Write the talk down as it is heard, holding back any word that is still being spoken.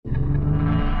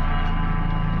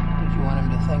him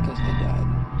to think as they died?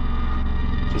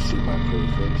 To see my pretty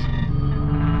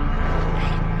face.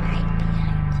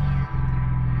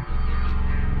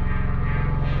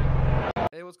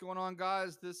 Hey, what's going on,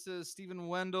 guys? This is Stephen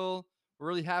Wendell. We're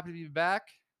really happy to be back.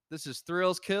 This is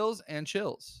Thrills, Kills, and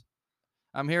Chills.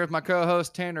 I'm here with my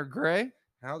co-host, Tanner Gray.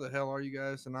 How the hell are you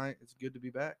guys tonight? It's good to be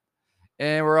back.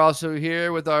 And we're also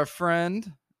here with our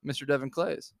friend, Mr. Devin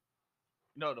Clays.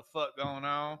 You know what the fuck going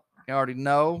on? You already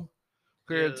know.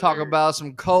 We're here to Yeah, talk there. about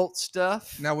some cult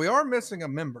stuff. Now, we are missing a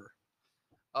member.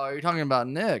 Oh, you're talking about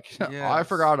Nick. I Yes.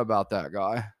 forgot about that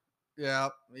guy. Yeah,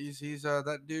 he's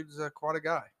that dude's quite a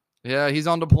guy. Yeah, he's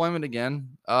on deployment again.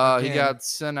 He Again. got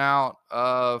sent out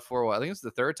for what? I think it's the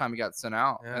third time he got sent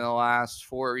out in Yeah. the last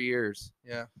 4 years.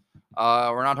 Yeah.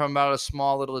 We're not talking about a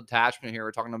small little detachment here.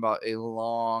 We're talking about a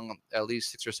long, at least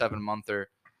 6 or 7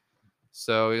 monther.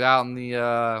 So he's out in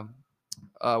the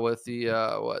with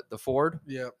the Ford.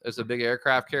 Yeah. It's a big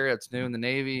aircraft carrier that's new in the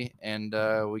Navy, and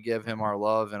we give him our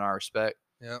love and our respect.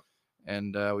 Yeah.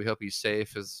 And we hope he's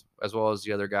safe as well as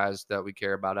the other guys that we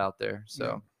care about out there. So.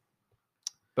 Yeah.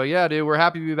 But yeah, dude, we're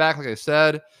happy to be back. Like I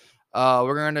said,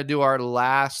 we're going to do our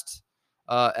last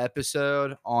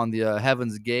episode on the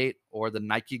Heaven's Gate or the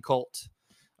Nike cult.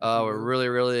 We're really,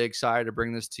 really excited to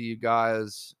bring this to you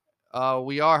guys.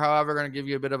 We are, however, going to give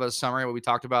you a bit of a summary of what we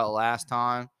talked about last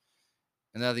time.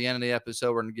 And then at the end of the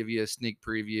episode, we're going to give you a sneak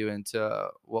preview into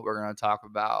what we're going to talk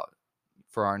about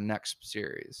for our next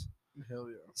series. Hell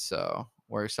yeah. So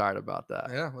we're excited about that.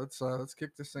 Yeah, let's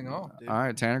kick this thing off, dude. All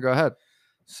right, Tanner, go ahead.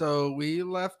 So we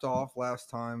left off last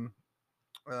time.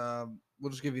 We'll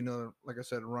just give you another, like I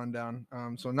said, rundown.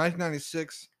 So in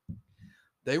 1996,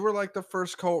 they were like the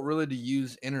first cult really to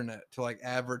use internet to like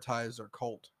advertise their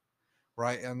cult,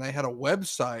 right? And they had a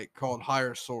website called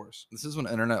Higher Source. This is when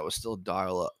internet was still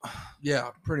dial-up. Yeah,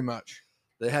 pretty much.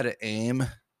 They had an AIM.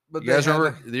 But You guys they had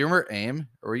remember? Do you remember AIM?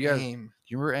 Or you guys? AIM.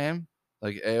 Do you remember AIM?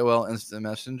 Like AOL Instant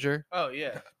Messenger? Oh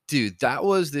yeah, Dude, that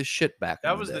was the shit back.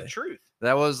 that in was the the day. truth.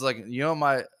 That was like, you know,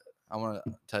 I want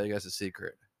to tell you guys a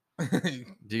secret.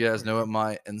 Do you guys know what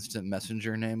my Instant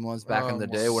Messenger name was back in the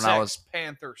day when I was Sex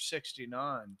Panther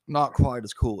 69, not quite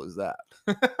as cool as that?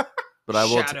 But I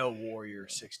will. Shadow Warrior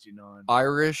 69.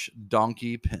 Irish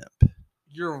Donkey Pimp.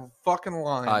 You're fucking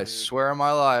lying. I dude. swear on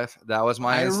my life, that was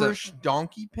my instant. Irish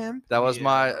donkey pimp. That was Yeah,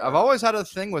 my. bro. I've always had a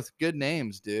thing with good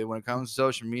names, dude. When it comes to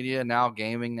social media, now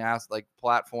gaming, now like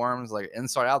platforms, like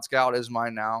Inside Out Scout is my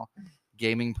now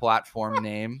gaming platform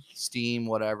name. Steam,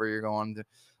 whatever you're going to.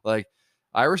 Like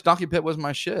Irish Donkey Pit was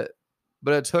my shit,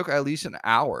 but it took at least an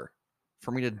hour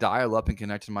for me to dial up and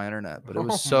connect to my internet. But it Oh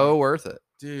was so my- worth it.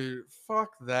 Dude,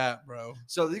 fuck that, bro.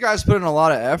 So you guys put in a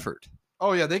lot of effort.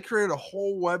 Oh yeah, they created a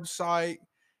whole website.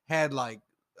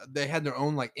 They had their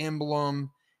own like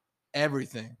emblem,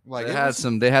 everything. Like They it had was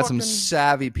some. They had some fucking-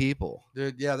 savvy people.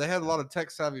 Dude, yeah, they had a lot of tech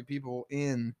savvy people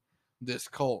in this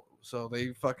cult. So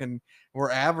they fucking were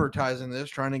advertising this,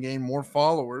 trying to gain more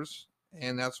followers,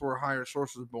 and that's where Higher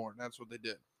Source was born. That's what they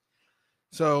did.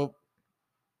 So,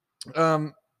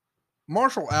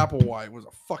 Marshall Applewhite was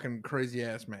a fucking crazy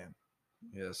ass man.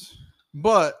 Yes.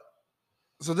 But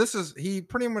so he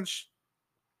pretty much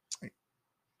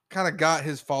kind of got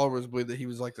his followers believe that he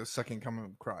was like the second coming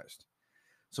of Christ.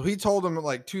 So he told them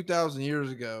like 2,000 years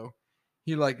ago,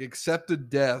 he like accepted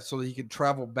death so that he could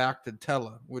travel back to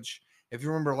Tela, which if you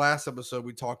remember last episode,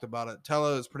 we talked about it.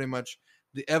 Tela is pretty much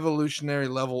the evolutionary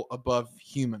level above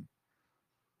human.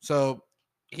 So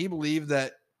he believed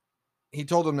that he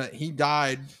told them that he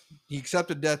died. He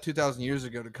accepted death 2,000 years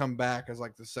ago to come back as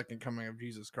like the second coming of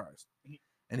Jesus Christ.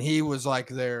 And he was like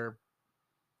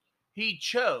He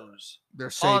chose their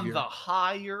on savior. the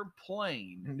higher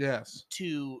plane Yes.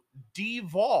 to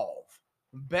devolve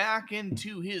back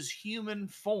into his human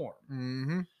form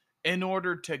Mm-hmm. in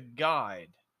order to guide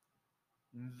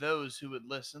those who would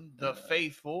listen, the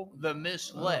faithful, the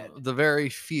misled, The very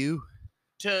few.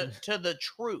 to the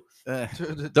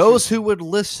truth. Those who would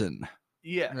listen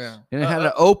Yes. Yeah. and had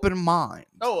an open mind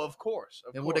Oh, of course.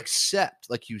 Of and course. would accept,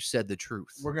 like you said, the truth.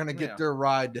 We're gonna get Yeah. their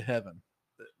ride to heaven.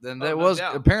 Then Oh, that no was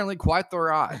doubt. apparently quite the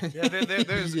ride. Yeah,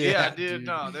 there's dude.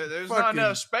 No, there's not Fucking-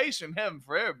 enough space in heaven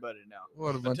for everybody now.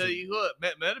 What a I bunch tell of you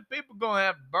what, many people gonna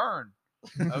have to burn.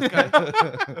 Okay,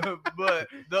 but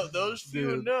those few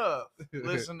Dude. enough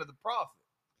listen to the prophet.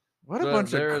 what a But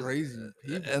bunch there of is- crazy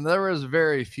people. And there was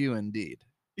very few indeed,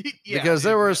 Yeah, because dude,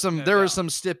 there were no- some no there were doubt. some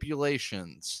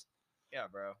stipulations Yeah,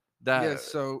 bro. that Yeah,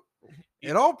 so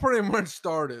it all pretty much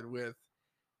started with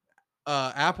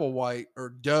Applewhite or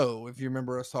Doe, if you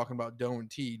remember us talking about Doe and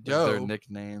T. Doe, their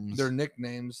nicknames. their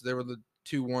nicknames. They were the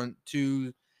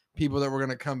two people that were going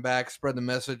to come back, spread the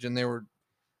message, and they were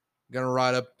going to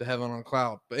ride up to heaven on a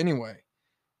cloud. But anyway,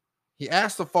 he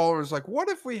asked the followers, like, what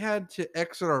if we had to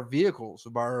exit our vehicles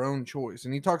by our own choice?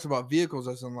 And he talks about vehicles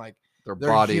as in like Their their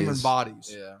bodies. human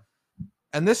bodies. Yeah.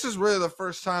 And this is really the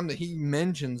first time that he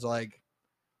mentions like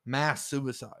mass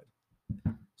suicide.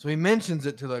 So he mentions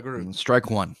it to the group. Strike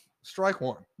one. Strike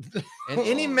one. And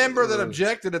any member that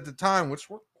objected at the time, which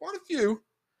were quite a few,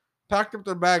 packed up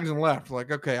their bags and left.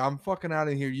 Like, okay, I'm fucking out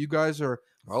of here. You guys are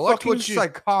I liked fucking what you-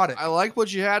 psychotic. I like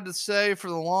what you had to say for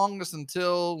the longest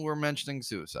until we're mentioning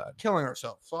suicide. Killing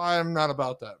ourselves. So I'm not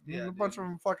about that. Yeah, And a dude. bunch of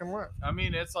them fucking left. I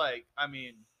mean, it's like,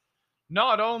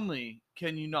 not only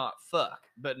can you not fuck,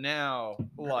 but now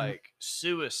like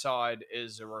suicide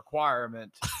is a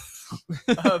requirement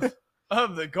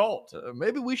of the cult.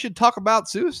 Maybe we should talk about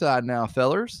suicide now,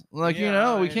 fellers. Like, Yeah, you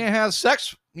know, I we mean- can't have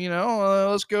sex. You know,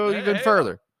 let's go even Yeah.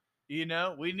 further. You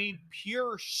know, we need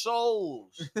pure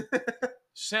souls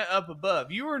sent up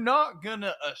above. You are not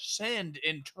gonna ascend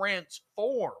and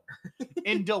transform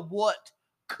into what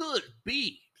could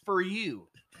be for you.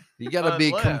 You got to be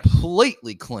Unless-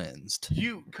 completely cleansed.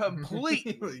 You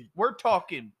completely. We're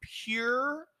talking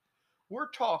pure. We're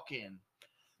talking.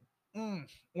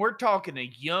 We're talking a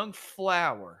young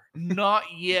flower, not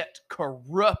yet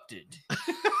corrupted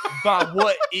by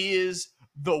what is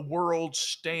the world's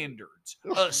standards,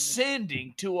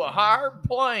 ascending to a higher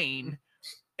plane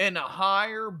and a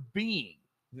higher being.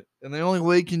 And the only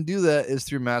way you can do that is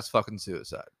through mass fucking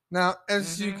suicide. Now,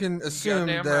 as you Mhm. can assume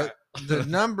Goddamn that the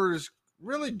numbers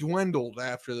really dwindled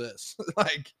after this.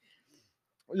 Like,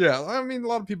 yeah, I mean, a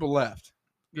lot of people left.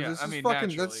 'Cause Yeah, this I is mean, fucking,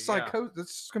 naturally, that's yeah.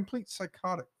 that's complete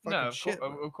psychotic fucking No, shit.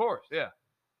 man. of course, yeah.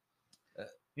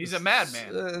 He's a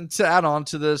madman. And to add on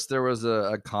to this, there was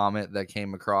a comet that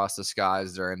came across the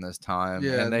skies during this time.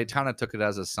 Yeah. And they kind of took it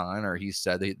as a sign, or he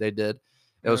said they did.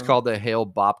 It was Yeah. called the Hale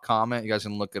Bopp comet. You guys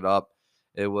can look it up.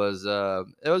 It was a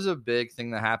big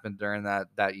thing that happened during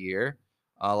that year.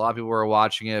 A lot of people were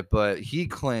watching it, but he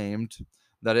claimed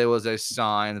that it was a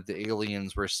sign that the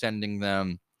aliens were sending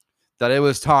them, that it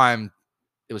was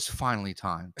finally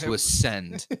time It to was-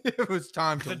 ascend. It was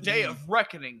time to The day leave. of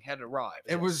reckoning had arrived.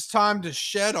 It was time to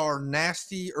shed our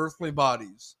nasty earthly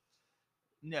bodies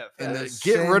no. and facts.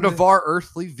 Get rid of ascend- our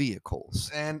earthly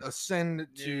vehicles. and ascend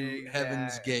to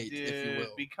heaven's gate, if you Dude,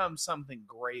 will. become something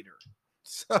greater.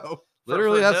 So,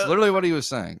 Literally, for that's those- literally what he was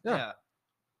saying. Yeah. Yeah.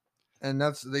 and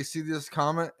that's they see this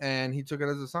comet and he took it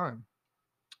as a sign.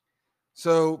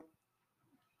 So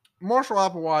Marshall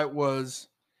Applewhite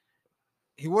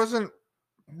he wasn't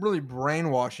really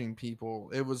brainwashing people.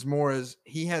 It was more as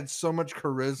he had so much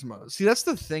charisma. See, that's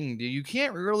the thing, dude. You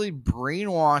can't really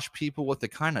brainwash people with the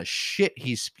kind of shit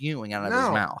he's spewing out of his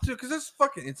mouth. dude, because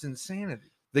it's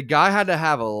insanity. The guy had to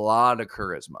have a lot of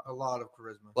charisma. A lot of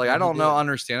charisma. Like, And I he don't know, did.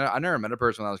 understand it. I never met a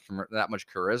person that was that much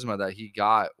charisma that he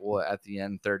got at the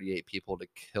end 38 people to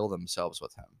kill themselves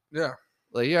with him. Yeah.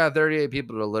 Like, yeah, 38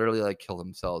 people to literally like kill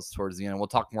themselves towards the end. We'll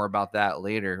talk more about that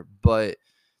later. But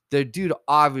the dude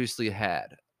obviously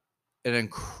had an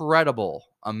incredible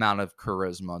amount of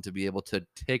charisma to be able to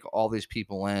take all these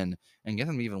people in and get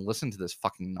them to even listen to this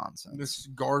fucking nonsense. This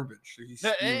garbage. that he's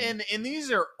No, spewing. and these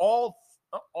are all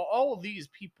of these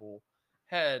people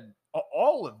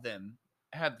all of them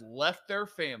had left their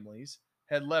families,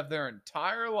 had left their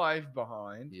entire life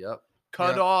behind, Yep.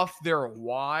 cut Yep. off their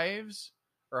wives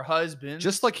or husbands,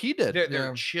 Just like he did. their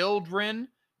Yeah. children,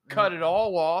 cut it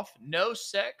all off, no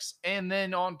sex, and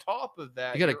then on top of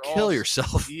that, You got to you're kill also-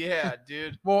 yourself. Yeah,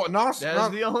 dude, Well, and also, that's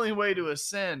not, the only way to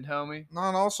ascend, homie.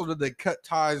 not also did they cut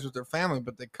ties with their family,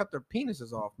 but they cut their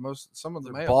penises off. Some of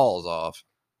the Their males balls off.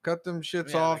 cut them shits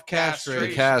Yeah, the off, castrated.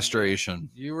 The Castration. castration.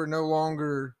 You were no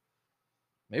longer.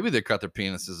 Maybe they cut their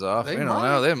penises off. They They don't might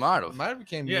know. have. They might have. Might have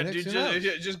became Yeah, eunuchs, dude, who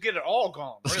knows? just get it all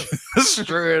gone, really.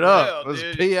 Straight up. real, Let's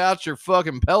dude. pee out your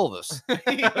fucking pelvis.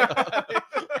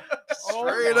 Oh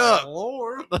Straight my up.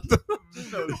 Lord.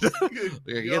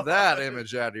 Get that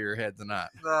image out of your head tonight.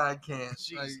 Nah, I can't.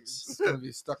 Jesus. It's gonna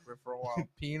be stuck there for a while.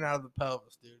 Peeing out of the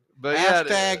pelvis, dude. But yeah,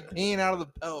 Hashtag peeing out of the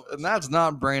pelvis. and that's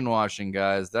not brainwashing,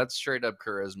 guys. That's straight up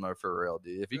charisma for real,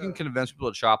 dude. If you can Yeah. convince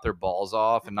people to chop their balls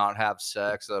off and not have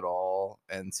sex at all,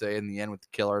 and say in the end we have to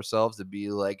kill ourselves to be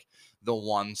like the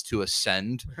ones to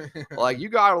ascend, like you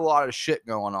got a lot of shit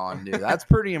going on, dude. That's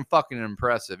pretty fucking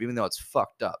impressive, even though it's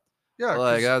fucked up. yeah,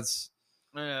 Like 'cause that's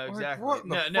Yeah, Like, exactly. what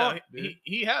the No, fuck, dude?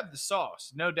 he had the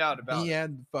sauce, no doubt about he it.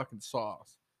 had the fucking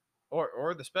sauce.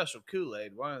 Or the special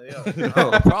Kool-Aid, one or the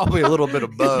other. probably a little bit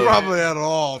of He both. probably had it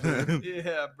all, dude.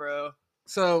 Yeah, bro.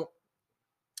 So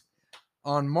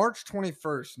on March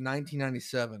 21st,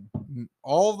 1997,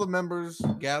 all the members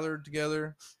gathered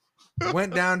together,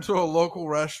 went down to a local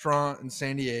restaurant in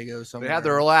San Diego. They Somewhere. had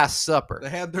their last supper. They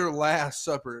had their last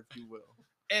supper, if you will.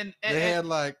 And They had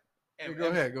like And, Go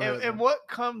ahead. and what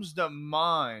comes to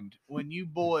mind when you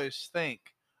boys think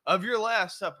of your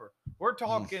Last Supper? We're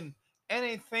talking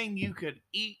anything you could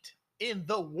eat in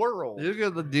the world. Look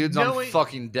at the dudes on Knowing-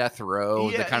 fucking death row,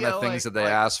 the Yeah, kind yeah, of things like- that they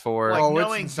like- ask for. Like Oh, it's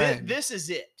knowing insane. this is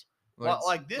it. Let's-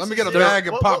 Like this. let me is get a it. bag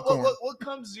of What- popcorn. What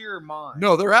comes to your mind?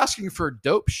 No, they're asking for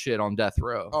dope shit on death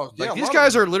row. Oh, yeah, like a these lot of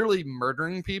guys them. are literally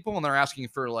murdering people, and they're asking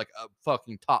for like a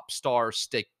fucking top star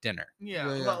steak dinner. Yeah,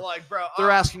 Yeah, yeah. but like, bro,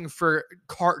 They're asking for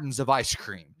cartons of ice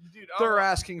cream. dude, They're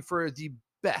asking for the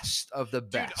best of the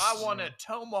Dude, best. I want a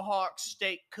tomahawk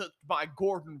steak cooked by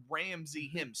Gordon Ramsay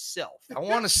himself. I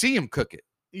want to see him cook it.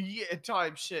 Yeah,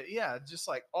 type shit. Yeah, just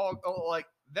like all like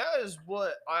that is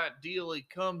what ideally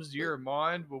comes to your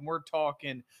mind when we're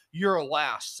talking your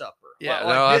Last Supper. Yeah, Like,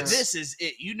 no, thi- that's- this is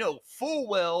it. You know full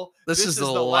well This is the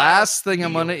last thing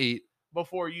I'm meal gonna eat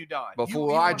before you die. before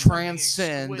You I want something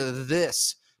transcend exquisite.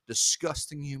 this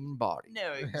disgusting human body.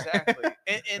 No, exactly.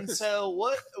 and so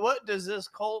what does this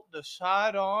cult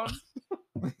decide on?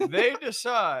 They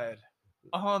decide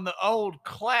on the old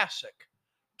classic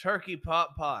turkey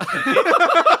pot pie.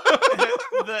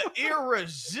 The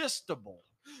irresistible,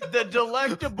 the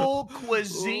delectable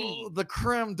cuisine. Ooh, the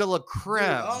creme de la creme.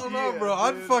 I don't know, Yeah, bro.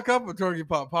 I'd dude. fuck up a turkey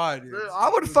pot pie, dude. I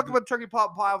would fuck up a turkey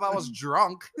pot pie if I was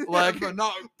drunk. Like, but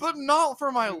not. but not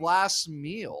for my last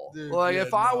meal. Dude, Like, yeah,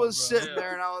 if I no, was bro. sitting Yeah.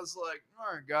 there and I was like,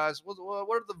 all right, guys, what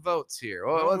are the votes here?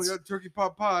 Well, Well, we got turkey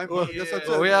pot pie. Well, I guess that's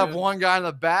yeah, it. we have dude. one guy in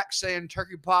the back saying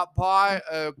turkey pot pie.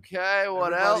 Okay,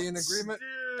 what Everybody else? in agreement?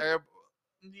 Dude, Every-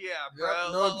 yeah,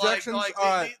 bro. no objections? Like, All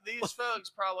right. these folks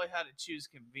probably had to choose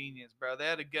convenience, bro. They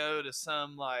had to go to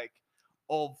some like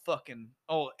old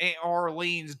Aunt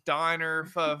Arlene's diner.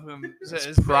 Fucking,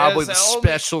 It's probably the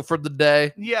special for the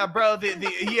day. Yeah, bro.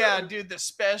 Yeah, dude. The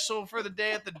special for the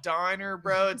day at the diner,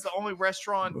 bro. It's the only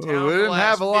restaurant in They town. for the didn't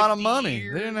have a last lot of 50 money.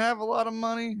 years. They didn't have a lot of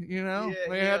money, you know. Yeah,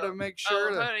 they had yeah. to make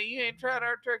sure Oh, that. honey, you ain't tried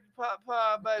our turkey pot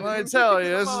pie, baby. Let me tell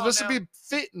you, Come this on would now. be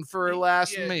fitting for a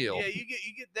last Yeah, meal. Yeah, you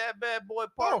get that bad boy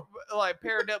like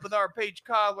paired up with our peach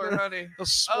cobbler, honey. I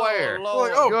swear. Oh, Like,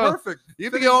 Lord. oh, Go- perfect.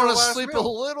 You'd be Fitting for going a to last sleep a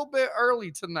meal. little bit early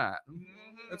tonight. Mhm,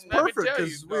 It's let me perfect tell you,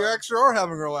 because we dog. actually are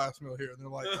having our last meal here. And they're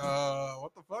like,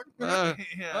 what the fuck? Uh,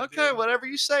 Yeah, okay, dude. whatever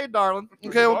you say, darling.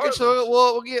 Okay, we'll get Regardless.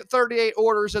 we'll get 38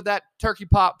 orders of that turkey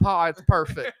pot pie. It's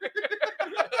perfect.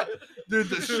 Dude,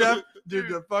 the chef, dude,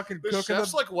 the fucking The cook in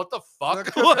chef's the, like, what the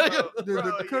fuck? the Like, cook, dude, the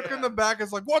Bro, cook in yeah. the back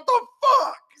is like, what the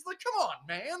fuck? he's like, come on,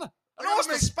 man. I I know gotta it's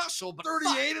the make special, but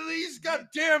 38 of these? God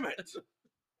damn it.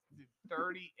 Dude,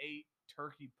 38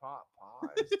 turkey pot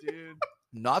pies, dude.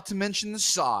 not to mention the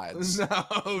sides No,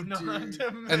 Not dude. to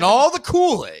and mention- all the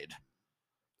Kool-Aid.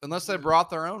 Unless they brought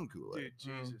their own Kool-Aid.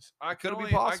 Dude, Jesus. I Could could it only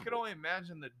be I could possible? only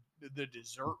imagine the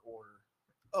dessert order.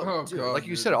 Oh, dude, God, like you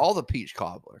dude. said, all the peach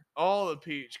cobbler. All the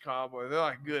peach cobbler. They're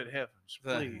like, good heavens,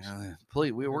 please.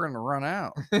 Please, we're gonna run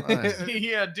out.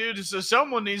 Yeah, dude. So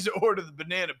someone needs to order the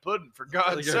banana pudding for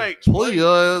God's sake.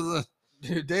 Please.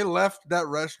 Dude, they left that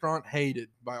restaurant hated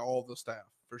by all the staff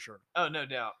for sure. Oh, no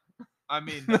doubt. I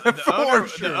mean, For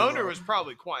sure, the owner bro. was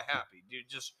probably quite happy, dude.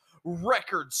 Just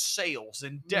record sales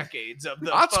in decades of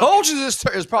the. I told you this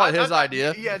is probably his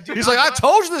idea. Yeah, dude. He's like, I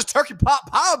told you this turkey pot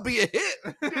pie would be a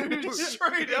hit. Dude,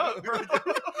 straight up, bro.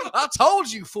 I told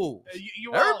you, fools.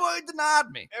 You all, Everybody denied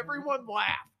me. everyone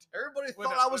laughed Everybody When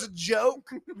thought I- I was a joke.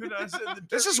 when I said the.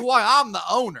 This is turkey- why I'm the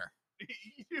owner.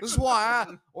 This is why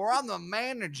I'm the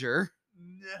manager.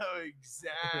 No,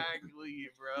 exactly,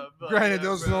 bro. But Granted, yeah,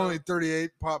 those bro. are only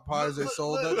 38 pot pies they Look-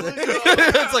 sold look- that look day.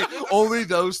 at all- It's like only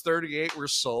those 38 were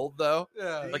sold though.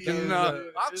 Yeah, Like, Yeah, and, dude,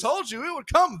 I it's- told you it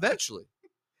would come eventually.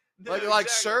 No, Like, exactly.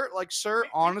 sir,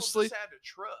 People honestly, just had to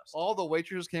trust. all the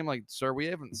waitresses came like, sir, we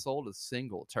haven't sold a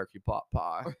single turkey pot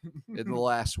pie in the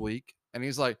last week. And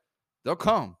he's like, they'll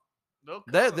come. They'll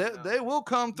They come now. they will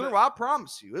come through. The- I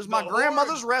promise you. It's my the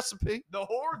grandmother's hordes- recipe. The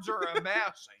hordes are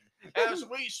amassing as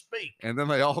we speak. And then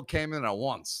they all came in at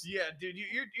once. Yeah, dude,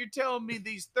 you're telling me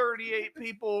these 38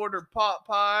 people ordered pot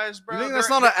pies, bro? You think that's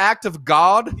They're- not an act of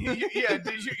God? yeah,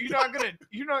 dude,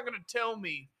 you're not gonna tell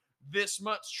me this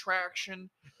much traction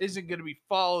isn't gonna be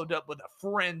followed up with a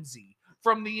frenzy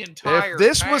from the entire. If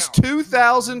this was town.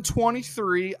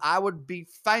 2023, I would be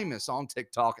famous on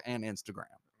TikTok and Instagram.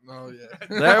 Oh yeah.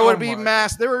 There would Oh, be my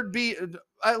mass. There would be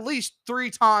at least 3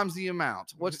 times the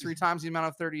amount. What's 3 times the amount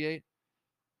of 38?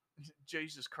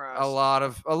 Jesus Christ, A lot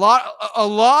of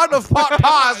pot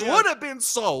pies Yeah. would have been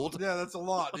sold. Yeah, that's a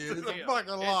lot, dude. It's a Yeah.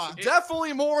 fucking lot. It-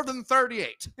 Definitely more than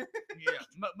 38. yeah,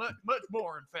 much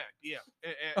more, in fact, yeah,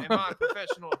 in my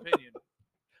professional opinion.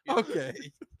 Yeah. Okay.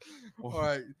 All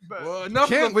right. But Well, enough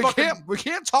Can't, of the fucking, we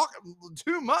can't talk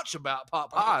too much about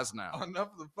pot pies now. enough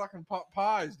of the fucking pot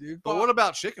pies, dude. But what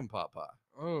about chicken pot pie?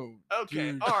 Oh,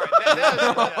 okay, dude. all right, that was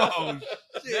enough. Oh,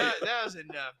 shit. That was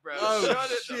enough, bro. Oh,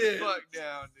 Shut it shit. the fuck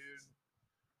down,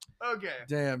 dude. Okay.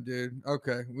 Damn, dude.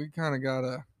 Okay, we kind of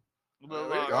gotta. Well,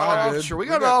 We uh, God, dude. we We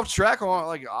got got- off track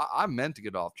on I meant to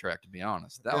get off track, to be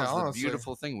honest. That Yeah, was the honestly.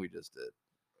 beautiful thing we just did.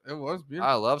 It was beautiful,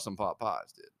 I love some pot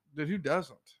pies, dude. dude. Who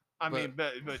doesn't? I mean,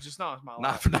 but just not as my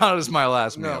life. Not as my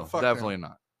last No, meal. fuck Definitely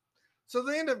not. So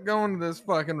they end up going to this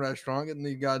fucking restaurant, getting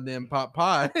these goddamn pot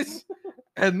pies,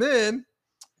 and then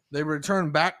they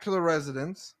return back to the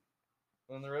residence.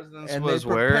 And the residence And they was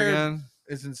where prepared- again?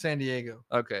 It's in San Diego.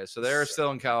 Okay, so they're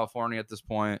still in California at this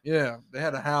point. Yeah, they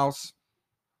had a house,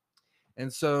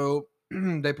 and so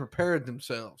they prepared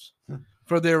themselves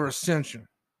for their ascension.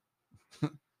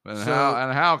 And So-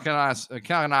 how can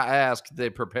I ask they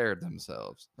prepared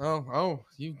themselves? I'll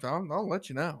let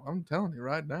you know. I'm telling you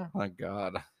right now. My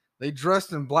God. They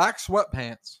dressed in black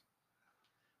sweatpants,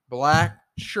 black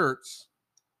shirts,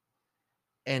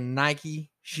 and Nike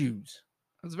shoes.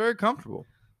 It's very comfortable.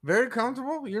 Very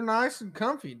comfortable. You're nice and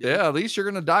comfy, dude. Yeah, at least you're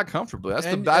gonna die comfortably. That's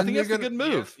And- I and think you're that's a gonna-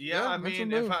 good move. Yeah, Yeah, I that's a mean,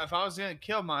 move. if I was gonna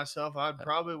kill myself, I'd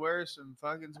probably wear some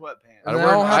fucking sweatpants. I And they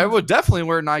all I have- would definitely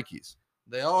wear Nikes.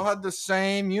 They all had the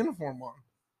same uniform on.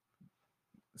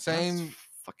 Same That's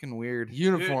fucking weird.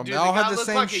 uniform. Dude, they all gotta had the look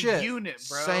same like shit. A unit,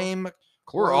 bro. Same.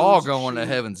 We're all clothes, going to shoes,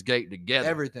 Heaven's Gate together.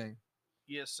 Everything.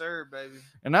 Yes, sir, baby.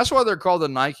 And that's why they're called the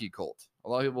Nike cult. A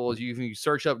lot of people, if you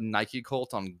search up Nike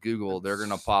cult on Google, they're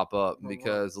gonna pop up Well,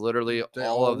 because literally they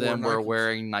all all of them wore were Nikes.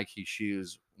 wearing Nike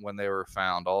shoes when they were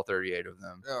found. All 38 of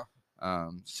them. Yeah.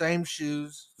 Um, Same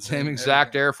shoes. same exact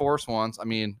everything. Air Force Ones. I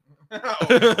mean,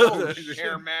 Oh, shit.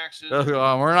 Air Maxes.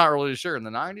 we're not really sure. In the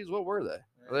 90s, what were they?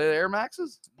 Were they Air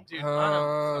Maxes? Dude,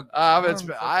 I don't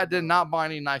I did not buy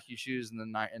any Nike shoes in the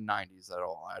 90s at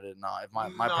all. I did not. If my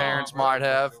No, parents bro, might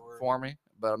have they were. for me,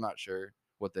 but I'm not sure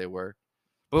what they were.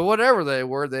 But whatever they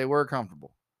were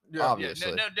comfortable. Yeah. Yeah,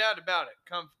 Obviously. no doubt about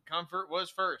it. Comfort was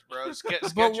first, bro.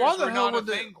 Skechers But why the were hell not a would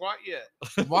they- thing quite yet.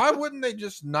 Why wouldn't they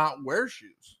just not wear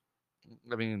shoes?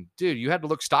 I mean, dude, you had to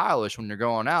look stylish when you're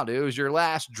going out, dude. It was your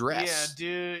last dress. Yeah,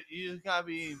 dude, you just gotta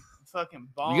be fucking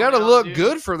bomb. You got to out, look dude.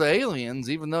 good for the aliens,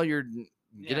 even though you're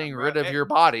getting bro. rid of your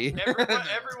body.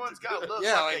 Everyone's got to look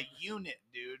Yeah, like like- a unit,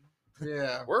 dude.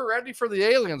 Yeah. We're ready for the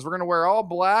aliens. We're gonna wear all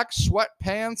black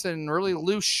sweatpants and really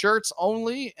loose shirts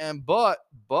only, and but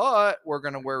we're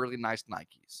gonna wear really nice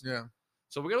Nikes. Yeah.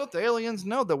 So we gotta let the aliens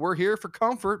know that we're here for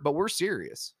comfort, but we're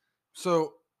serious.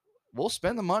 So We'll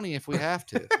spend the money if we have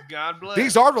to. God bless.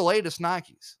 These are the latest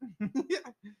Nikes.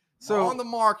 so On the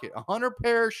market, 100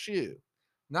 pair of shoe.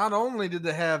 not only did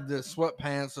they have the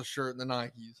sweatpants, the shirt, and the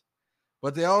Nikes,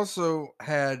 but they also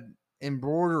had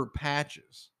embroidered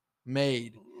patches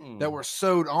made that were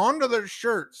sewed onto their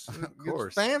shirts. Of It's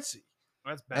course. fancy.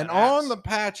 That's badass. And on the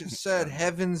patch it said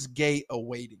Heaven's Gate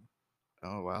awaiting.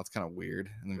 Oh wow, it's kind of weird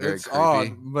and very It's creepy.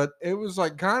 odd, but it was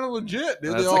like kind of legit,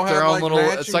 dude. That's They all like their had own like little.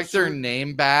 It's matching like their shirt-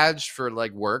 name badge for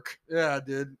like work. Yeah,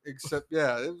 dude. Except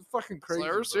yeah, it was fucking It's crazy. like,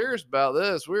 we're bro. serious about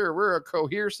this. We're a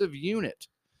cohesive unit.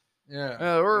 Yeah.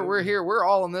 We're here. We're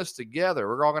all in this together.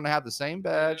 We're all gonna have the same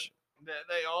badge.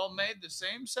 They all made the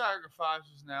same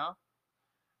sacrifices now,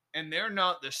 and they're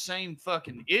not the same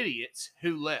fucking idiots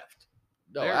who left.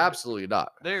 No, They're- absolutely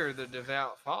not. They're the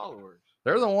devout followers.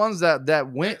 They're the ones that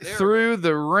went they're- through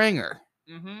the ringer.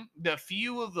 The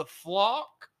few of the flock.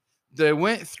 They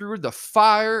went through the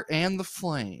fire and the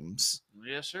flames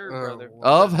Yes, sir, Oh, brother.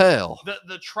 wow. of hell.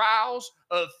 The trials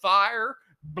of fire,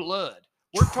 blood.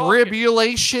 We're talking.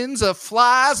 Tribulations of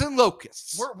flies and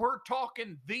locusts. We're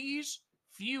talking these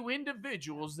few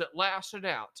individuals that lasted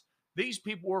out. These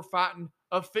people were fighting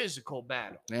a physical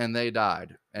battle. And they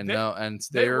died. And They- they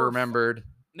they were were remembered.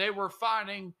 They were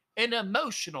fighting an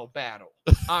emotional battle.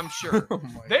 I'm sure. Oh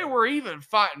my They God. were even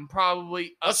fighting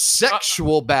probably A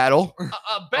sexual battle. a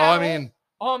Oh, battle I mean,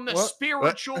 on the what?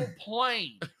 spiritual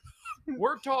plane.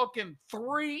 We're talking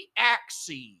 3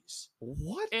 axes,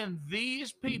 what? and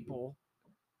these people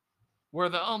were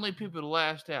the only people to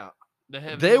last out.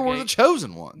 They were the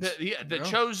chosen ones. the Yeah.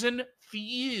 chosen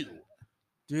few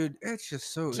Dude, it's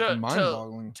just so To-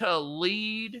 mind-boggling. to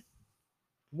lead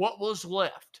what was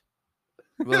left.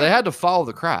 Well, they had to follow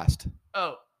the Christ.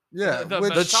 Oh, Yeah, the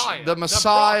which- Messiah. The the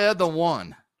Messiah, the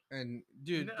one. and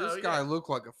dude, No, this yeah. guy looked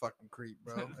like a fucking creep,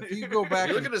 bro. If you go back,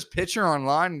 You look and, at his picture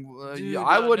online. Dude,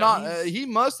 I would no, not. he's- He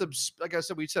must have, like I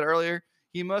said, we said earlier,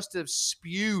 he must have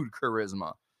spewed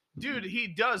charisma. dude, he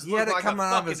does He look had it like a coming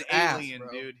out of fucking his ass, alien,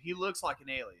 bro. dude. He looks like an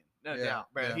alien. No Yeah, doubt,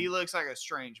 bro. yeah. He looks like a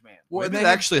strange man. Well, Maybe and it they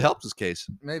had- actually helped his case.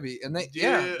 maybe, and they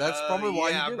Dude, that's probably why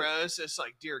yeah, he did bro. It's just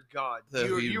like, dear God, The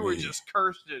you were Huey. just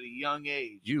cursed at a young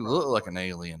age. You look like an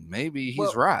alien. Maybe he's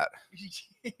Well, right.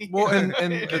 it. Well, and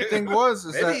the thing was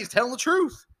is Maybe that he's telling the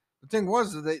truth. the thing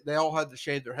was that they all had to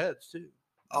shave their heads too.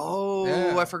 Oh,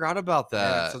 Yeah. I forgot about Yeah,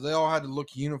 that. so they all had to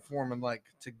look uniform and like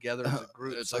together as a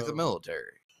group. It's like the So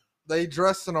military. they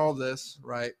dressed in all this,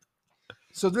 right?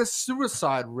 So this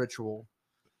suicide ritual,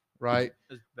 right,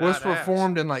 It's was badass.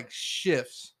 performed in like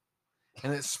shifts,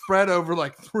 and it spread over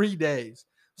like 3 days.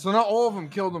 So not all of them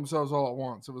killed themselves all at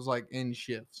once. It was like in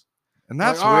shifts. And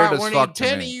that's Like, all weird right, as we fuck need to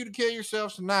 10 me. of you to kill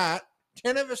yourselves tonight,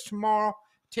 10 of us tomorrow,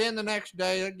 10 the next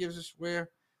day. That gives us where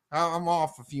I'm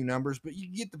off a few numbers, but you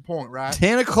get the point, right?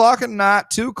 10 o'clock at night,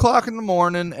 2 o'clock in the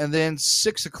morning, and then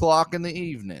 6 o'clock in the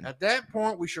evening. At that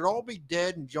point, we should all be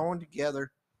dead and joined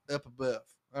together up above.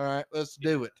 All right, let's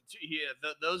do it.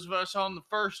 Yeah, those of us on the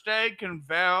first day can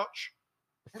vouch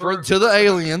To the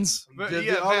aliens. But The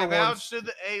yeah, other vouch ones- to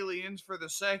the aliens for the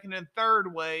second and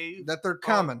third wave. That they're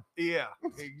coming. Yeah,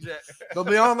 exactly. They'll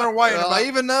be on their way. in Well, about-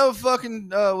 even though fucking,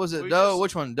 was it We Doe? just-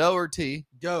 Which one? Doe or T?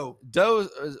 Go. Doe,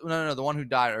 no, the one who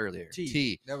died earlier.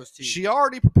 T. That was T. She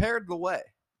already prepared the way.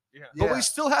 Yeah. But Yeah. we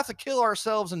still have to kill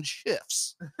ourselves in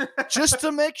shifts just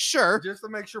to make sure. Just to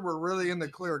make sure we're really in the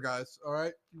clear, guys. All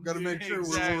right, we got to make sure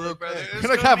Exactly, we're brother. okay. It's We're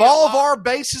going to gonna have be a all of lot- our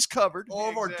bases covered. All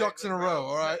of our ducks in a Exactly, row. bro.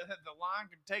 All right. The line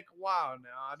can take a while now.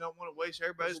 I don't want to waste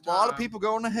everybody's There's a time. lot of people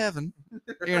going to heaven.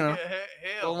 You know, the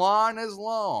Hell. line is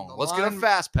long. The Let's get a line-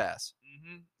 fast pass.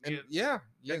 Mm-hmm. And yeah,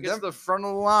 yeah. That gets them- to the front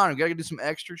of the line. We got to do some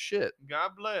extra shit.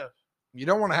 God bless. you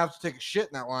don't want to have to take a shit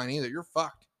in that line either. You're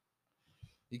fucked.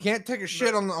 You can't take a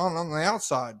shit on the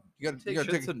outside. You got to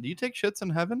take. Do you take shits in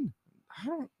heaven? I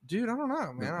don't, dude. I don't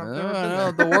know, man. I've No,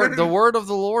 never been no, there. the word of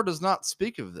the Lord does not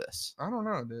speak of this. I don't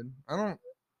know, dude. I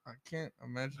can't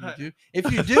imagine you do.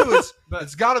 If you do,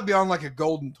 it's got to be on like a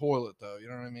golden toilet, though. You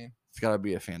know what I mean? It's got to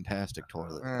be a fantastic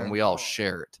toilet, and Mm. we all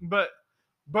share it. But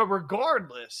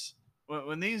regardless,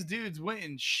 when these dudes went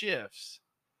in shifts,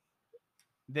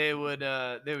 they would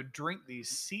drink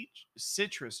these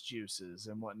citrus juices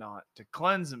and whatnot to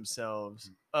cleanse themselves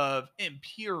of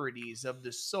impurities of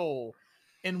the soul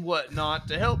and whatnot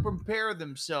to help prepare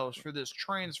themselves for this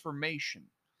transformation.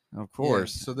 Of Yeah,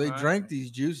 course. so they Right. drank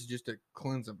these juices just to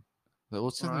cleanse them, But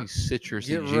what's in Alright. these citrus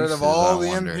get juices? rid of all I the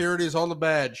wonder? impurities, all the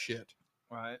bad shit.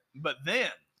 Right. But then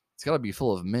It's got to be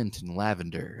full of mint and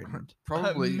lavender and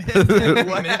Probably mint and Mint and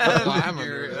lavender.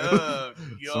 lavender. Oh,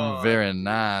 some God. very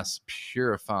nice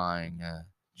purifying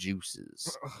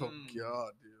juices. Oh Mm.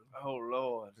 god, dude. Oh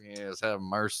Lord. Yes, have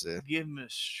mercy. Give me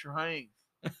strength.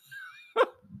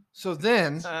 So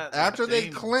then, That's after they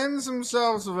demon. cleanse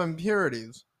themselves of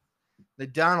impurities, they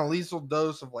down a lethal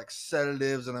dose of like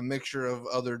sedatives and a mixture of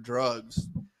other drugs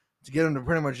to get them to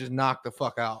pretty much just knock the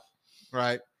fuck out,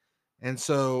 right? And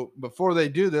so before they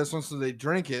do this, once they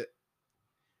drink it,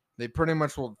 they pretty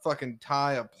much will fucking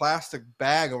tie a plastic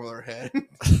bag over their head.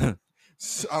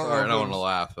 So, I don't know Sorry, I if don't it want to was-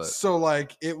 laugh, but So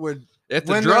like it would. if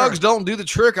the when drugs they're- don't do the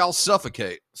trick, I'll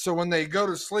suffocate. So when they go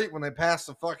to sleep, when they pass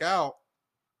the fuck out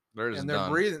They're just and they're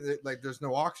done. breathing, like there's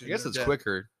no I oxygen. guess they're it's dead.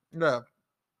 quicker. Yeah.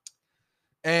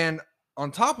 And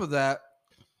on top of that,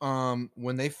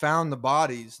 when they found the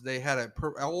bodies, they had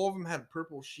all of them had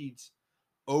purple sheets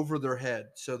over their head.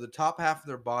 So the top half of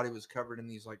their body was covered in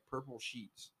these like purple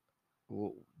sheets.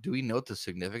 Well, do we know what the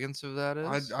significance of that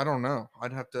is? I don't know.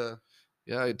 I'd have to,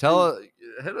 Yeah, hit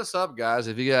us up, guys,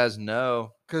 if you guys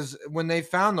know. because when they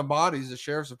found the bodies, the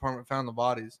sheriff's department found the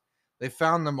bodies. They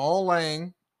found them all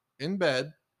laying in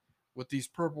bed with these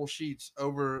purple sheets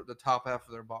over the top half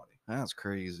of their body. That's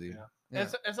crazy. Yeah.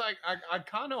 It's like I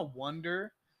kind of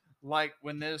wonder, like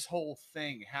when this whole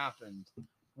thing happened,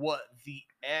 what the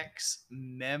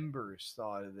ex-members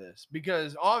thought of this,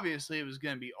 because obviously it was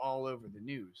going to be all over the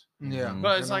news. Yeah. Mhm.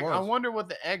 But it's And it like I was. wonder what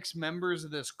the ex-members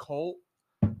of this cult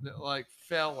that like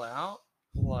fell out,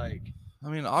 like I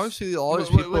mean, obviously, all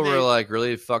these Would people they- were like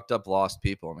really fucked up, lost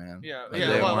people, man. yeah, Like, yeah.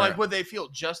 they Like weren't- would they feel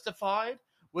justified?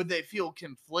 Would they feel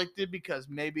conflicted because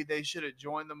maybe they should have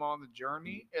joined them on the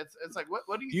journey? It's like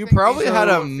what do you? You think probably these had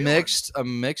people a were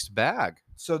feeling? mixed bag.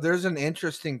 So there's an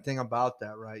interesting thing about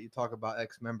that, right? You talk about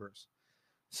ex-members.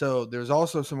 So there's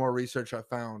also some more research I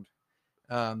found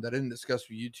that I didn't discuss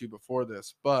with you two before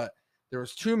this, but there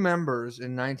was 2 members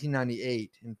in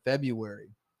 1998 in February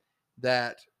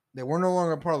that they were no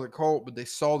longer part of the cult, but they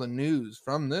saw the news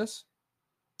from this,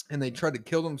 and they tried to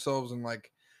kill themselves in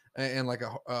like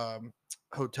a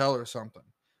hotel or something.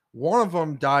 One of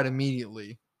them died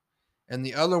immediately, and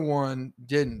the other one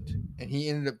didn't, and he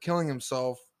ended up killing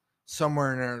himself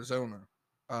somewhere in Arizona.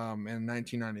 in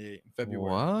 1998 in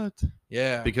February. What?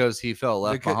 Yeah, Because he felt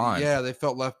left behind. Yeah, they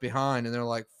felt left behind, and they're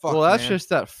like, "Fuck." Well, that's man. just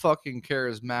that fucking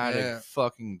charismatic Yeah.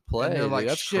 fucking play. And they're Dude. like,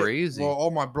 That's "Shit, crazy. Well,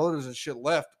 all my brothers and shit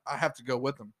left. I have to go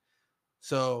with them."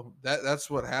 So that's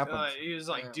what happened. He was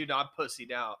like, Yeah. dude, I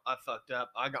pussied out. I fucked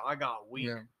up. I got weak.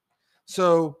 Yeah.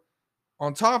 So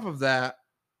on top of that,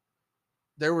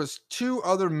 there was 2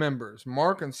 other members,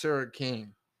 Mark and Sarah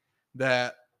King,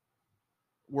 that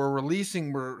were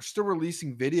still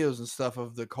releasing videos and stuff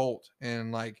of the cult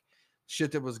and like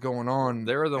shit that was going on.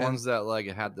 They were the And, ones that like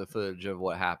had the footage of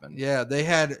what happened. Yeah, they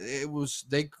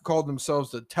called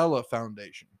themselves the Tella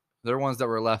Foundation. They're ones that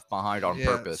were left behind on Yeah,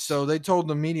 purpose. So they told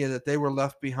the media that they were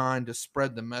left behind to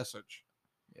spread the message.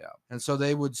 Yeah. And so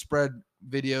they would spread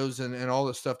videos and all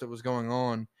the stuff that was going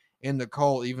on in the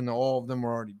cult, even though all of them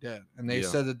were already dead. And they Yeah.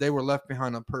 said that they were left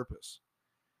behind on purpose.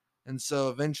 And so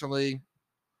eventually,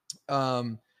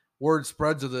 word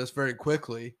spreads of this very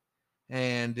quickly.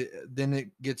 And then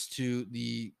it gets to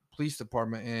the police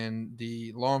department and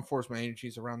the law enforcement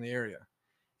agencies around the area.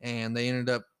 And they ended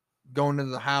up going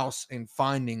into the house and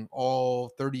finding all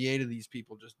 38 of these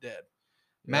people just dead.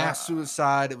 Mass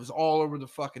suicide. It was all over the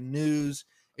fucking news.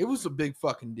 It was a big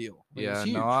fucking deal. It was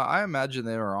huge. No, I imagine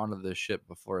they were onto this shit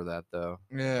before that, though.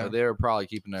 Yeah. They were probably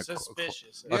keeping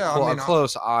Suspicious. a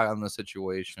close eye on the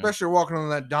situation. Especially walking on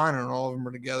that diner and all of them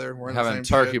are together. Wearing the Having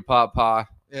same turkey shit. pot pie.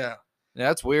 Yeah. Yeah,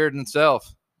 that's weird in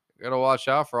itself. You gotta watch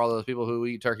out for all those people who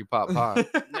eat turkey pot pie.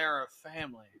 They're a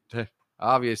family.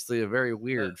 Obviously, a very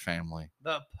weird family.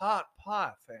 The pot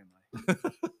pie family.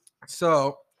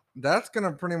 So that's going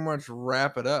to pretty much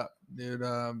wrap it up, dude.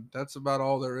 That's about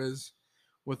all there is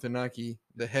with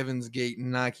the Heaven's Gate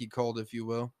Nike cult, if you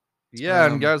will. Yeah,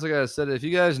 and guys, like I said, if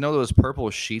you guys know those purple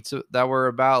sheets that were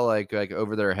about like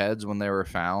over their heads when they were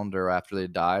found or after they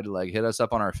died, like hit us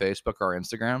up on our Facebook or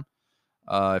Instagram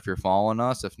if you're following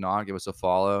us. If not, give us a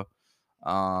follow.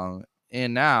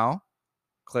 And now,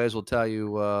 Clays will tell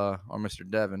you, or Mr.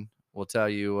 Devin will tell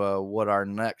you what our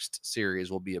next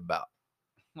series will be about.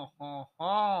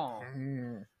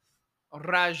 Mm.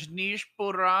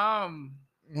 Rajneeshpuram.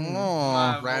 Oh,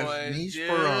 My boy,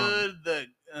 Rajneeshpuram. dude,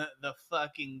 the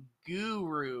fucking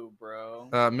guru, bro.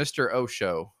 Mr.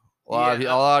 Osho. A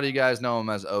lot of you guys know him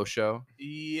as Osho.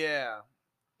 Yeah.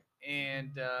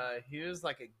 And he was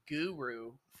like a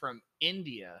guru from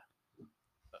India.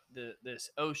 This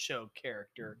Osho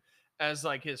character, as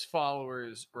like his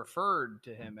followers referred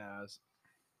to him as.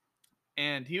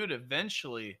 And he would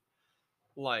eventually,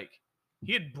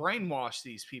 he had brainwashed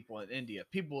these people in India.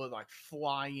 People would like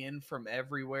fly in from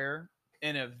everywhere.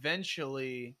 And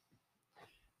eventually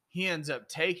he ends up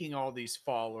taking all these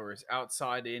followers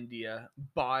outside India,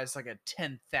 buys like a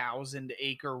 10,000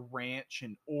 acre ranch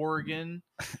in Oregon.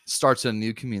 Starts a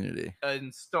new community.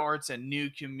 And starts a new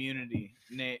community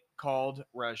called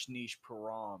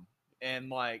Rajneeshpuram. And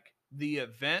like the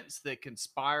events that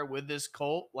conspire with this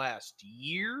cult last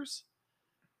years.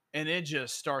 And it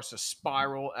just starts to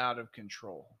spiral out of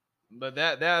control. But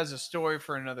that is a story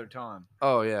for another time.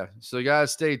 Oh yeah. So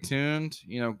guys, stay tuned.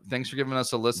 Thanks for giving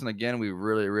us a listen again. We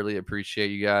really, really appreciate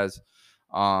you guys.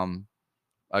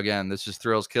 Again, this is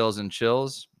Thrills, Kills, and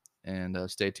Chills. And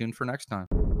stay tuned for next time.